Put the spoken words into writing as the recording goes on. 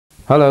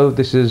Hello,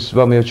 this is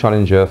Romeo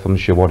Challenger from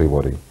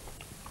Shawari.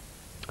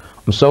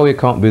 I'm sorry I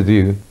can't be with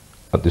you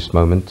at this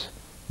moment,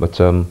 but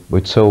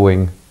we're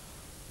touring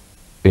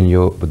in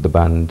Europe with the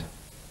band,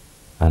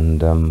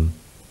 and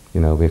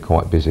we're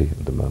quite busy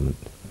at the moment.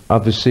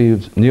 I've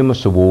received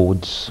numerous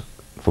awards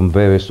from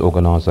various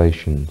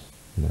organisations,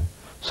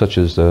 such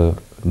as the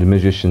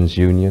Musicians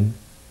Union,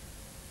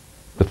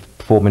 the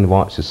Performing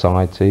Rights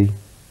Society,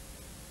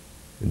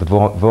 the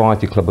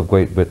Variety Club of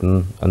Great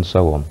Britain, and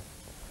so on.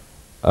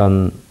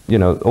 And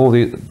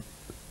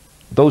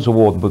those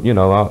awards,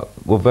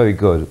 were very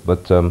good.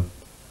 But an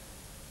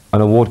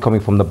award coming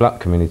from the black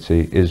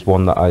community is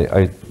one that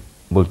I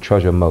will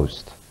treasure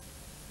most.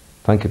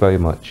 Thank you very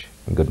much,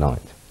 and good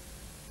night.